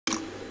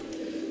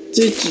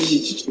Phil,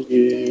 do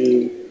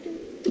you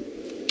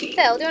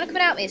want to come and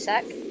help me a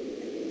sec?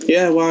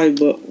 Yeah, why?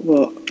 What?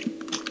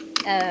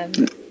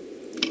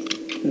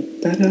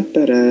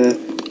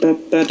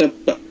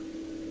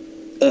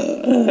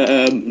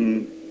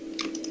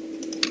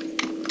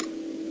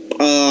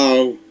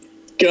 Oh,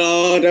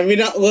 God, have you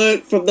not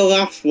learnt from the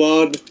last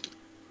one?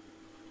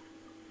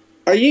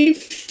 Are you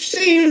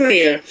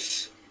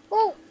serious?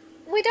 Well,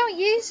 we don't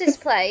use this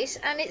place,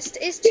 and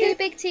it's too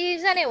big to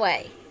use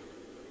anyway.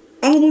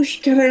 How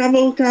much can I have a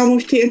look how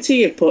much TNT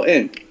you put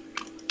in?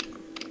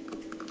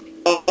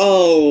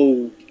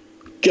 Oh,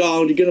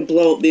 God, you're gonna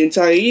blow up the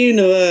entire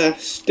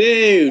universe.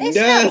 Dude, It's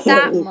no! not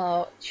that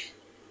much.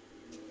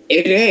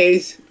 It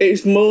is.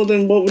 It's more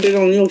than what we did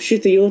on your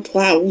shitty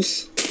little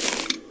house.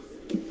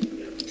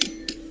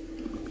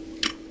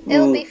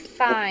 It'll be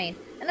fine.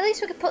 And at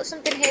least we could put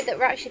something here that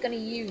we're actually going to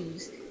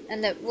use,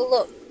 and that will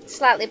look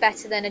slightly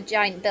better than a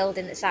giant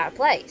building that's out of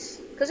place.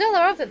 Because all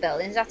our other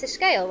buildings are to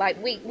scale, like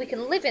we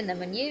can live in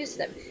them and use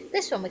them.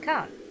 This one we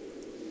can't.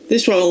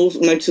 This one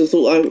makes us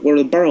look like we're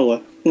a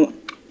burrower.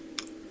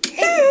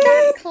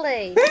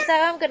 Exactly. So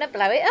I'm going to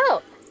blow it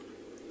up.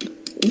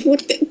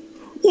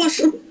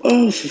 What's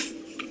oh.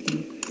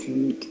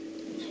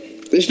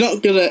 It's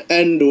not gonna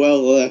end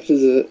well, this,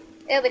 is it?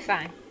 It'll be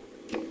fine.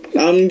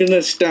 I'm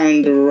gonna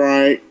stand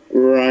right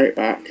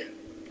back.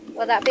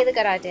 Well, that'd be the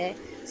good idea.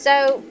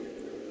 So,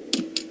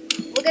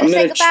 we're going to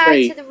say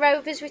goodbye to the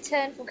Rovers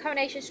return from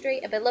Coronation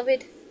Street, a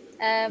beloved...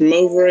 I'm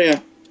over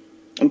here.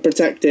 I'm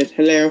protected.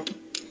 Hello.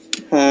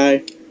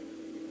 Hi.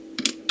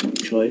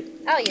 Actually.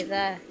 Oh, you're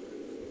there.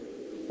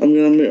 I'm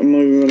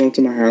moving on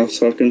to my house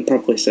so I can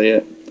properly see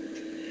it.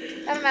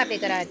 That might be a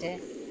good idea.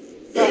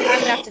 But I'm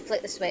going to have to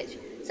flick the switch.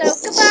 So,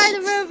 goodbye,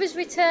 the Rovers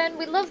return.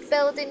 We loved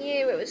building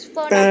you. It was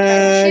fun.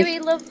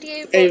 Chewy loved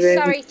you, but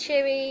sorry,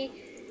 Chewy.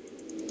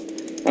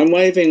 I'm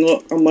waving.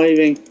 Look, I'm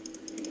waving.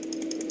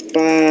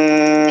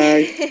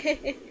 Bye.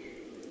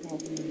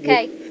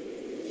 Okay.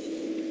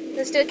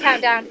 Let's do a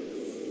countdown.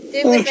 Do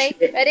it with me.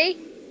 Shit. Ready?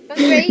 On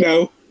 3.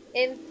 No.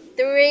 In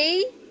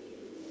 3,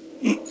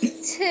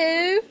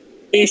 2.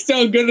 It's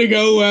not gonna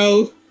go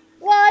well.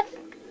 1.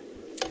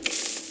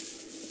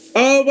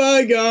 Oh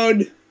my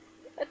God.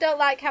 I don't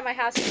like how my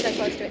house is so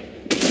close to it.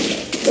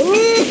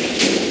 Oh,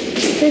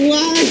 the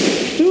lag.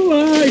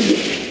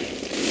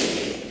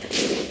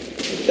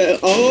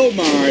 Oh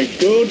my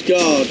good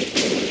God.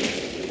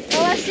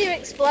 Well, I see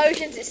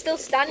explosions. It's still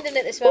standing at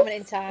this moment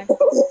in time.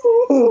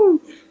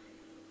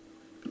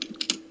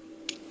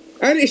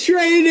 And it's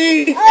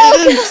raining.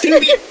 Oh, And to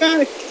the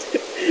effect.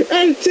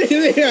 And to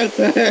the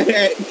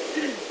effect.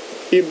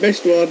 You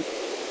missed one.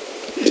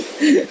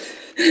 You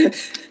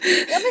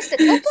missed a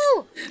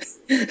couple.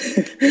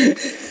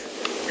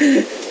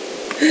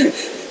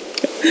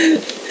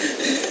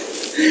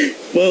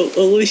 Well, at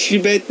least you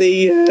made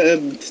the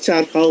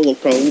town hall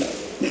look cold.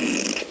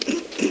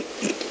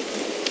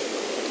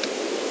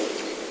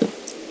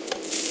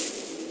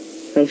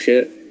 Oh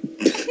shit.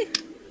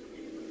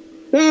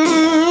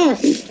 Ah!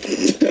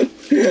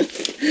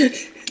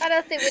 I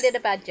don't think we did a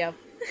bad job.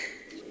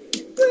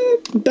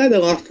 Better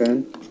last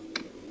time.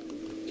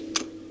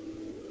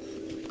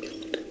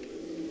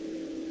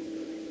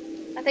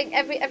 I think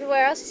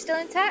everywhere else is still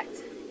intact.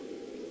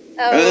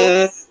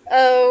 Oh.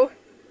 Oh.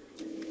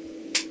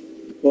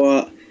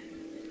 What?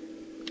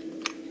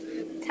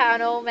 Town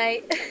hall,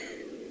 mate.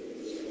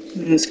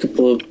 There's a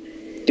couple of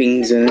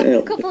things in it.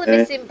 A couple of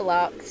missing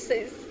blocks.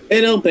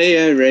 It'll be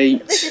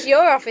alright. This is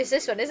your office,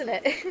 this one, isn't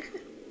it?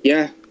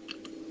 Yeah.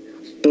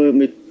 But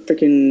me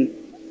freaking.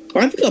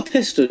 I've got a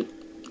piston.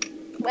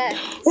 Where?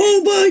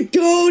 Oh my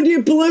God!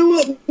 You blew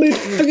up me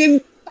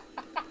fucking.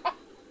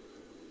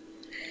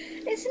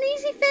 It's an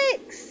easy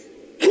fix.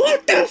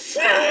 What the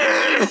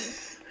fuck?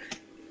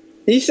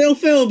 Are you still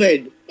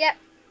filming? Yep.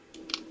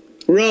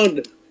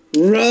 Run!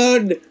 What are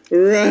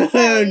you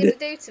going to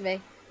do to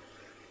me?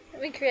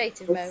 I'm in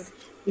creative mode.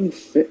 You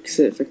fix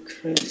it for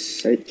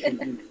Christ's sake.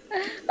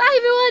 Bye,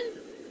 everyone.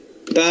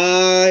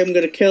 Bye. I'm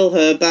gonna kill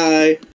her. Bye.